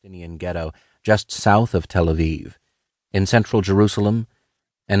Palestinian ghetto just south of Tel Aviv, in central Jerusalem,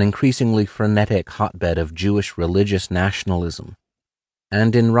 an increasingly frenetic hotbed of Jewish religious nationalism,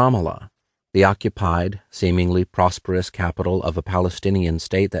 and in Ramallah, the occupied, seemingly prosperous capital of a Palestinian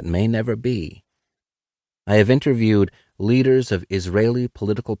state that may never be. I have interviewed leaders of Israeli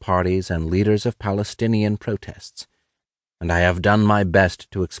political parties and leaders of Palestinian protests, and I have done my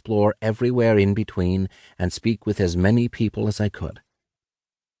best to explore everywhere in between and speak with as many people as I could.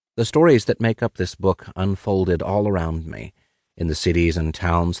 The stories that make up this book unfolded all around me, in the cities and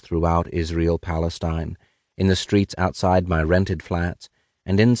towns throughout Israel-Palestine, in the streets outside my rented flats,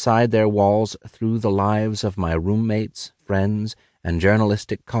 and inside their walls through the lives of my roommates, friends, and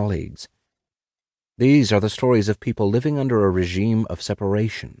journalistic colleagues. These are the stories of people living under a regime of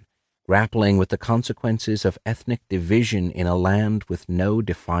separation, grappling with the consequences of ethnic division in a land with no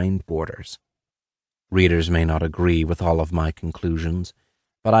defined borders. Readers may not agree with all of my conclusions,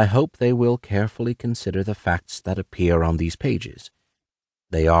 but I hope they will carefully consider the facts that appear on these pages.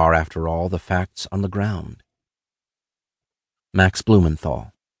 They are, after all, the facts on the ground. Max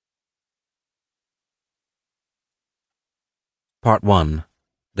Blumenthal. Part 1.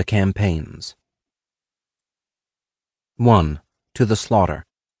 The Campaigns. 1. To the Slaughter.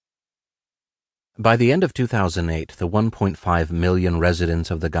 By the end of 2008, the 1.5 million residents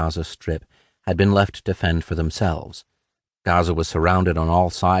of the Gaza Strip had been left to fend for themselves. Gaza was surrounded on all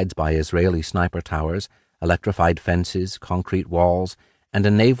sides by Israeli sniper towers, electrified fences, concrete walls, and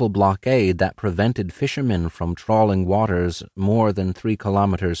a naval blockade that prevented fishermen from trawling waters more than 3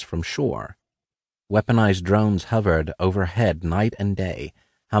 kilometers from shore. Weaponized drones hovered overhead night and day,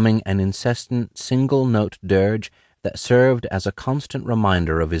 humming an incessant single-note dirge that served as a constant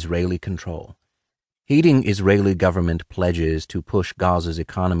reminder of Israeli control. Heeding Israeli government pledges to push Gaza's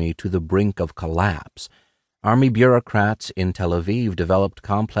economy to the brink of collapse, army bureaucrats in Tel Aviv developed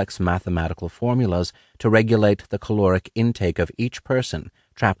complex mathematical formulas to regulate the caloric intake of each person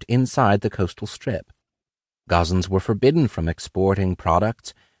trapped inside the coastal strip. Gazans were forbidden from exporting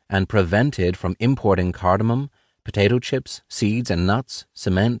products and prevented from importing cardamom, potato chips, seeds and nuts,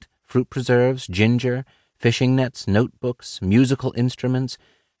 cement, fruit preserves, ginger, fishing nets, notebooks, musical instruments,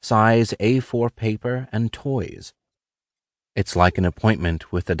 size A4 paper, and toys. It's like an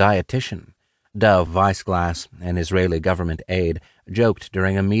appointment with a dietitian. Dov Weissglass, an Israeli government aide, joked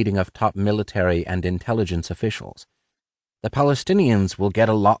during a meeting of top military and intelligence officials. The Palestinians will get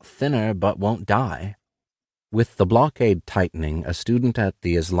a lot thinner but won't die. With the blockade tightening, a student at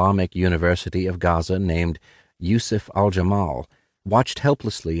the Islamic University of Gaza named Yusuf al-Jamal watched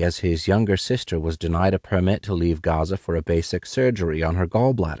helplessly as his younger sister was denied a permit to leave Gaza for a basic surgery on her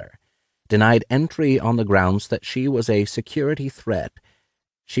gallbladder, denied entry on the grounds that she was a security threat.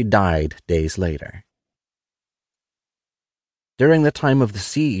 She died days later. During the time of the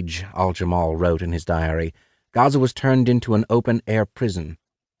siege, al-Jamal wrote in his diary, Gaza was turned into an open-air prison.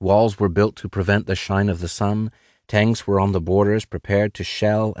 Walls were built to prevent the shine of the sun, tanks were on the borders prepared to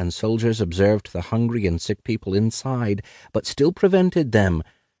shell, and soldiers observed the hungry and sick people inside, but still prevented them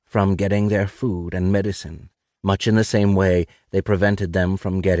from getting their food and medicine, much in the same way they prevented them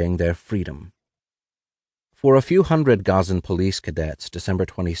from getting their freedom. For a few hundred Gazan police cadets, December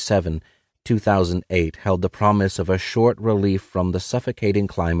 27, 2008 held the promise of a short relief from the suffocating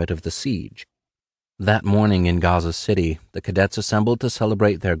climate of the siege. That morning in Gaza City, the cadets assembled to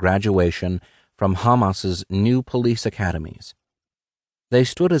celebrate their graduation from Hamas's new police academies. They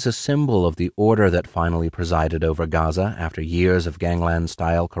stood as a symbol of the order that finally presided over Gaza after years of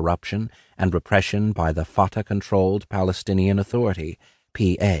gangland-style corruption and repression by the Fatah-controlled Palestinian Authority,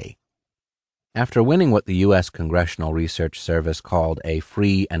 PA. After winning what the U.S. Congressional Research Service called a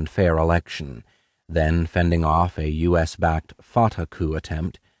free and fair election, then fending off a U.S.-backed Fatah coup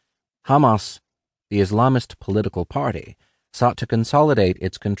attempt, Hamas, the Islamist political party, sought to consolidate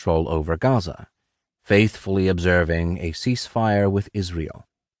its control over Gaza, faithfully observing a ceasefire with Israel.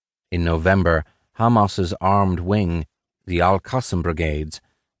 In November, Hamas's armed wing, the Al-Qassam Brigades,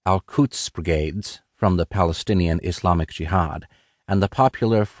 Al-Quds Brigades from the Palestinian Islamic Jihad, and the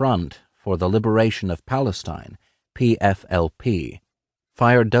Popular Front for the Liberation of Palestine, PFLP,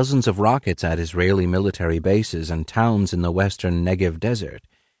 fired dozens of rockets at Israeli military bases and towns in the western Negev Desert,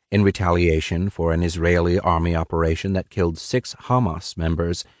 in retaliation for an Israeli army operation that killed 6 Hamas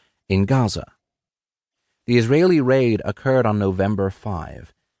members in Gaza. The Israeli raid occurred on November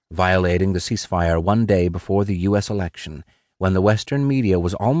 5, violating the ceasefire one day before the U.S. election, when the Western media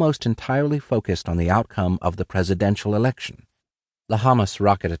was almost entirely focused on the outcome of the presidential election. The Hamas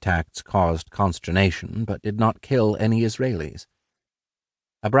rocket attacks caused consternation, but did not kill any Israelis.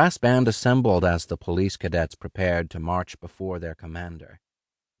 A brass band assembled as the police cadets prepared to march before their commander.